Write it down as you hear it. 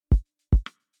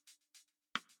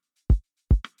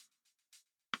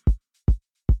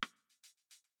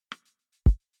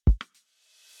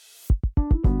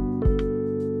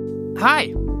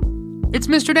Hi, it's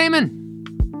Mr. Damon,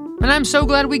 and I'm so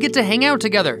glad we get to hang out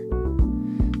together.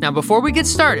 Now, before we get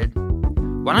started,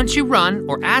 why don't you run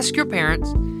or ask your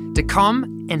parents to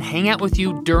come and hang out with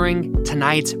you during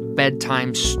tonight's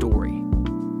bedtime story.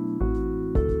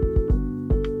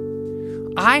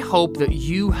 I hope that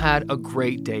you had a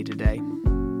great day today.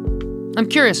 I'm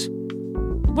curious,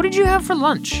 what did you have for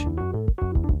lunch?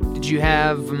 Did you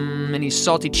have any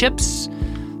salty chips,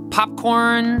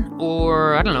 popcorn,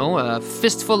 or, a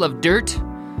fistful of dirt?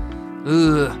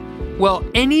 Ugh. Well,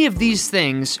 any of these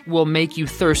things will make you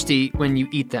thirsty when you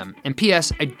eat them. And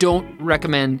P.S., I don't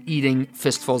recommend eating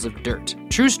fistfuls of dirt.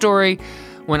 True story,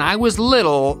 when I was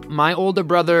little, my older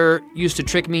brother used to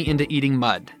trick me into eating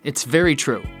mud. It's very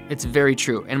true. It's very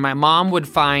true. And my mom would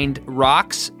find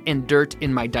rocks and dirt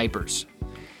in my diapers.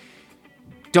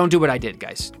 Don't do what I did,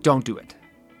 guys. Don't do it.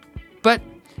 But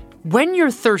when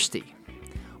you're thirsty,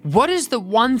 what is the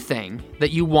one thing that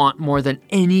you want more than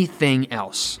anything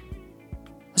else?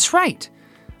 That's right,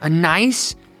 a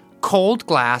nice, cold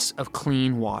glass of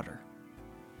clean water.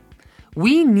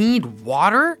 We need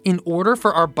water in order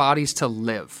for our bodies to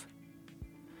live.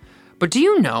 But do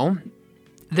you know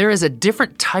there is a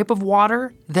different type of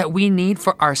water that we need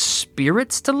for our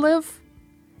spirits to live?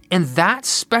 And that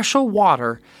special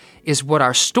water is what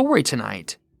our story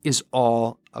tonight is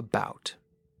all about.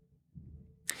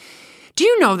 Do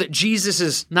you know that Jesus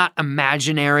is not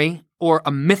imaginary or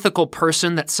a mythical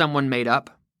person that someone made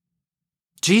up?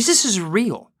 Jesus is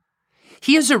real.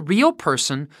 He is a real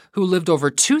person who lived over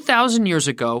 2,000 years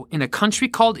ago in a country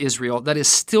called Israel that is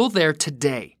still there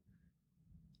today.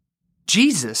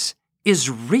 Jesus is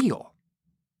real.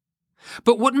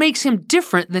 But what makes him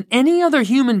different than any other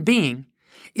human being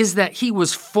is that he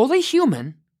was fully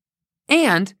human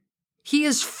and he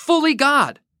is fully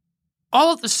God,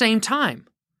 all at the same time.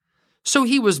 So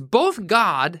he was both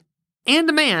God and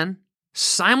a man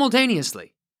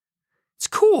simultaneously. It's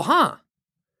cool, huh?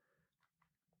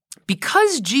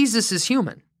 Because Jesus is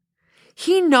human,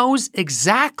 he knows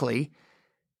exactly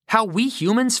how we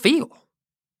humans feel.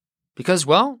 Because,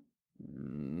 well,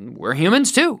 we're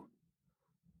humans too.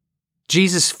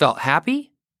 Jesus felt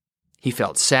happy. He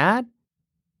felt sad.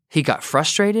 He got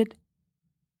frustrated,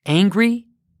 angry,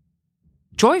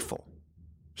 joyful.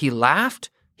 He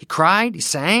laughed. He cried. He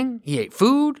sang. He ate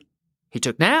food. He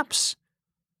took naps.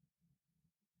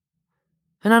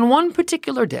 And on one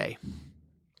particular day,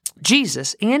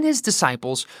 Jesus and his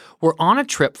disciples were on a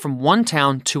trip from one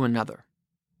town to another.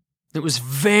 It was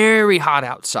very hot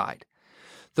outside.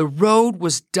 The road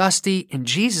was dusty and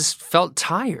Jesus felt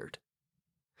tired.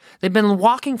 They'd been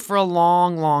walking for a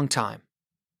long, long time.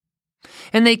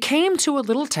 And they came to a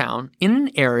little town in an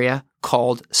area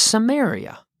called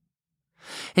Samaria.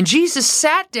 And Jesus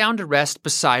sat down to rest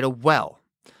beside a well.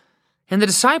 And the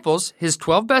disciples, his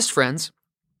 12 best friends,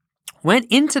 went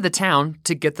into the town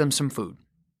to get them some food.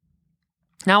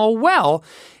 Now, a well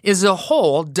is a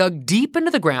hole dug deep into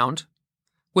the ground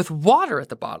with water at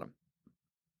the bottom.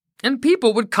 And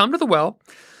people would come to the well,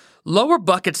 lower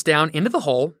buckets down into the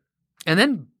hole, and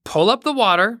then pull up the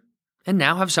water and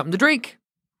now have something to drink.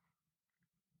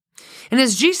 And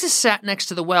as Jesus sat next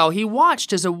to the well, he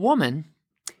watched as a woman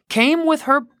came with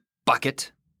her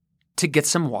bucket to get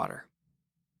some water.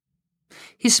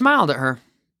 He smiled at her,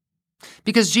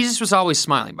 because Jesus was always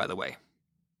smiling, by the way.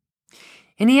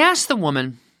 And he asked the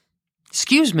woman,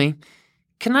 "Excuse me,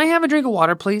 can I have a drink of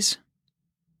water, please?"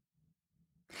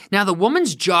 Now, the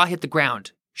woman's jaw hit the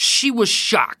ground. She was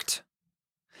shocked.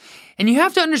 And you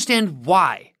have to understand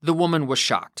why the woman was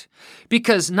shocked.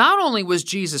 Because not only was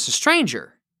Jesus a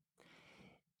stranger,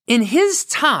 in his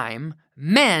time,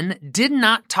 men did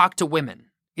not talk to women.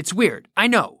 It's weird, I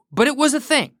know, but it was a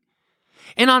thing.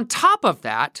 And on top of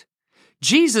that,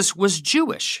 Jesus was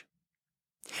Jewish.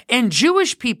 And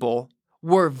Jewish people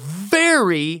were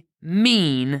very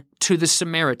mean to the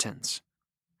Samaritans.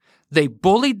 They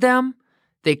bullied them.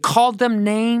 They called them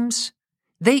names.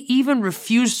 They even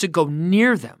refused to go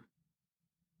near them.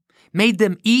 Made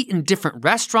them eat in different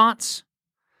restaurants.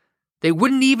 They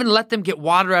wouldn't even let them get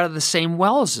water out of the same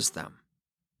wells as them.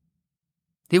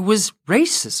 It was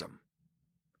racism.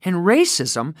 And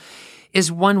racism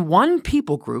is when one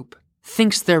people group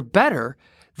thinks they're better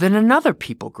than another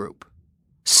people group,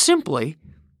 simply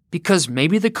because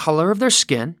maybe the color of their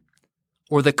skin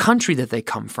or the country that they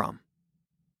come from.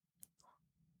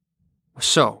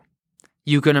 So,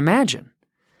 you can imagine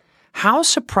how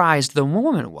surprised the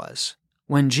woman was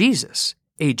when Jesus,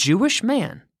 a Jewish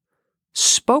man,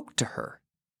 spoke to her.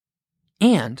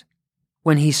 And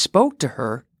when he spoke to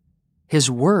her, his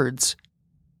words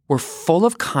were full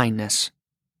of kindness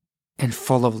and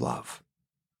full of love.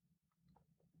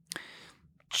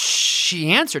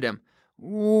 She answered him,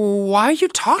 "Why are you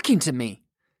talking to me?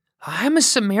 I'm a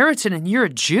Samaritan and you're a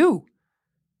Jew."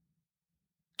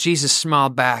 Jesus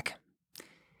smiled back,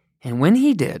 and when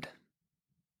he did,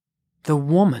 the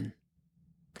woman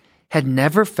had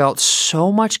never felt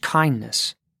so much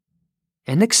kindness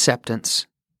and acceptance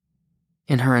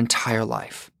in her entire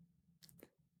life.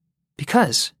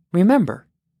 Because, remember,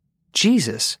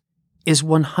 Jesus is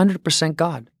 100%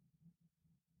 God.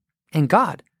 And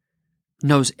God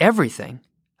knows everything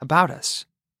about us.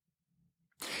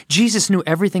 Jesus knew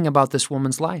everything about this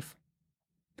woman's life.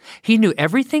 He knew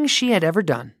everything she had ever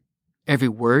done, every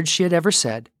word she had ever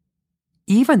said,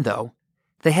 even though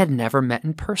they had never met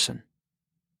in person.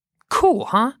 Cool,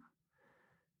 huh?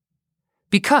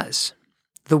 Because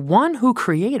the one who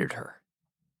created her,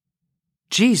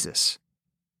 Jesus,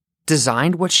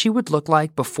 designed what she would look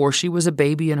like before she was a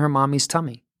baby in her mommy's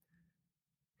tummy.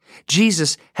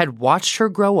 Jesus had watched her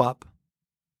grow up.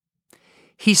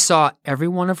 He saw every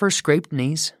one of her scraped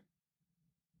knees,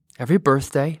 every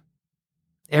birthday,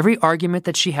 every argument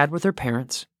that she had with her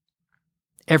parents,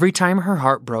 every time her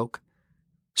heart broke.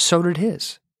 So did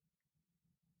his.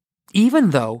 Even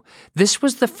though this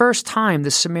was the first time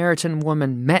the Samaritan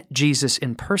woman met Jesus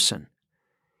in person,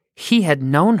 he had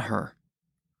known her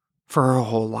for her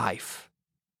whole life.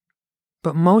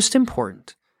 But most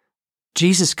important,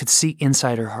 Jesus could see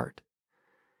inside her heart,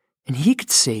 and he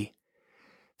could see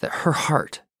that her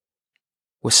heart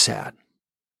was sad.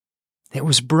 It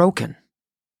was broken,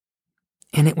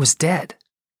 and it was dead.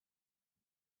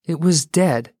 It was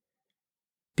dead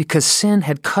because sin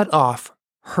had cut off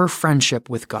her friendship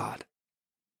with God.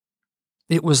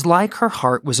 It was like her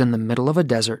heart was in the middle of a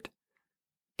desert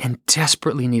and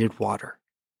desperately needed water.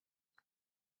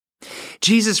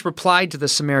 Jesus replied to the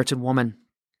Samaritan woman,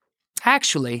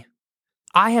 "Actually,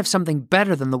 I have something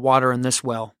better than the water in this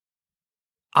well.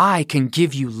 I can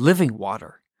give you living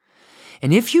water.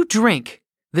 And if you drink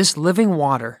this living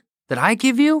water that I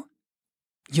give you,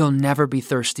 you'll never be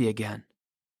thirsty again."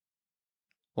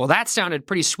 Well, that sounded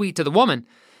pretty sweet to the woman,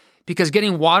 because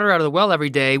getting water out of the well every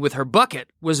day with her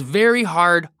bucket was very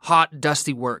hard, hot,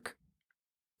 dusty work.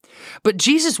 But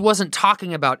Jesus wasn't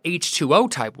talking about H2O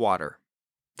type water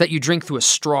that you drink through a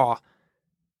straw.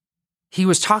 He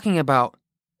was talking about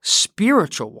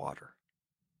spiritual water.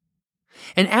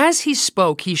 And as he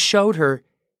spoke, he showed her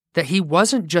that he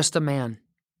wasn't just a man.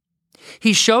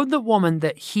 He showed the woman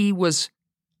that he was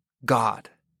God.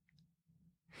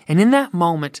 And in that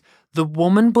moment, the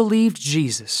woman believed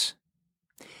Jesus,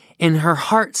 and her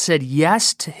heart said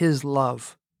yes to his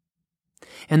love.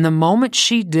 And the moment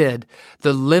she did,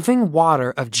 the living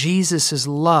water of Jesus'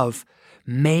 love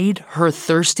made her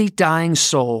thirsty, dying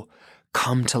soul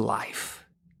come to life.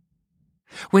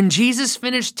 When Jesus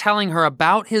finished telling her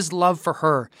about his love for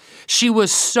her, she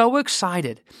was so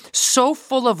excited, so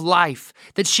full of life,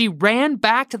 that she ran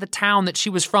back to the town that she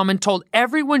was from and told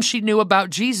everyone she knew about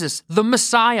Jesus, the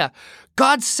Messiah,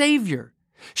 God's Savior.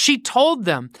 She told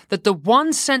them that the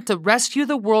one sent to rescue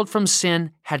the world from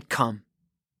sin had come.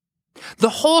 The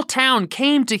whole town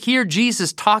came to hear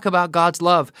Jesus talk about God's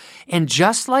love, and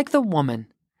just like the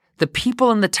woman, the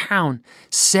people in the town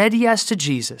said yes to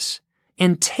Jesus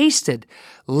and tasted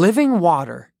living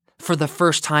water for the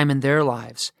first time in their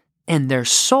lives, and their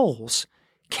souls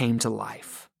came to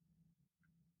life.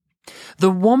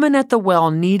 The woman at the well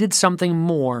needed something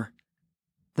more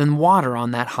than water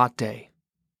on that hot day.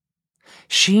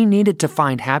 She needed to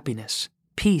find happiness,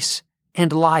 peace,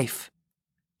 and life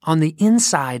on the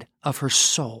inside of her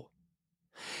soul.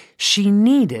 She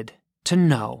needed to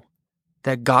know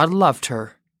that God loved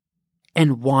her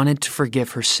and wanted to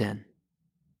forgive her sin.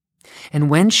 And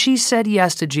when she said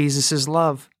yes to Jesus'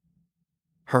 love,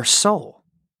 her soul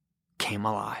came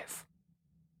alive.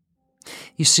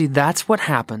 You see, that's what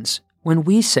happens when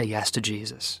we say yes to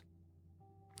Jesus.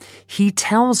 He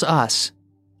tells us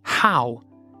how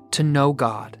to know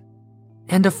God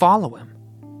and to follow him.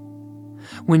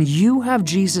 When you have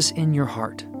Jesus in your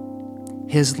heart,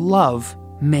 his love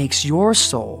makes your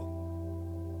soul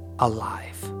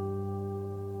alive.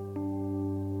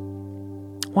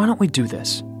 Why don't we do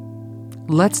this?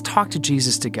 Let's talk to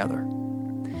Jesus together.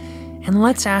 And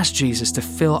let's ask Jesus to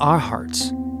fill our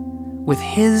hearts with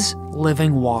his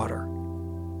living water,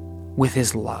 with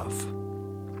his love.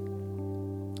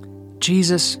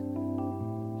 Jesus,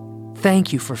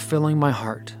 thank you for filling my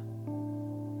heart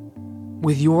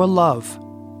with your love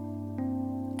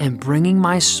and bringing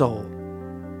my soul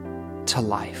to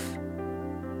life.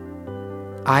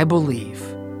 I believe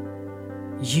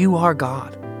you are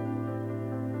God,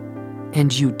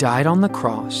 and you died on the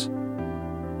cross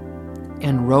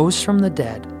and rose from the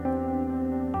dead,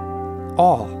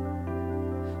 all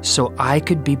so I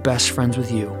could be best friends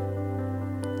with you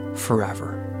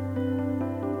forever.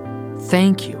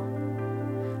 Thank you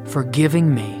for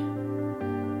giving me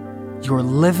your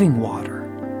living water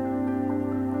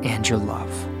and your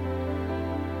love.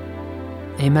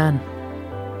 Amen.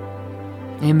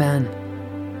 Amen.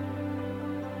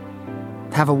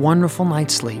 Have a wonderful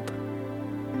night's sleep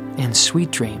and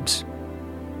sweet dreams.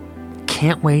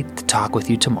 Can't wait to talk with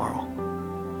you tomorrow.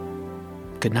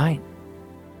 Good night.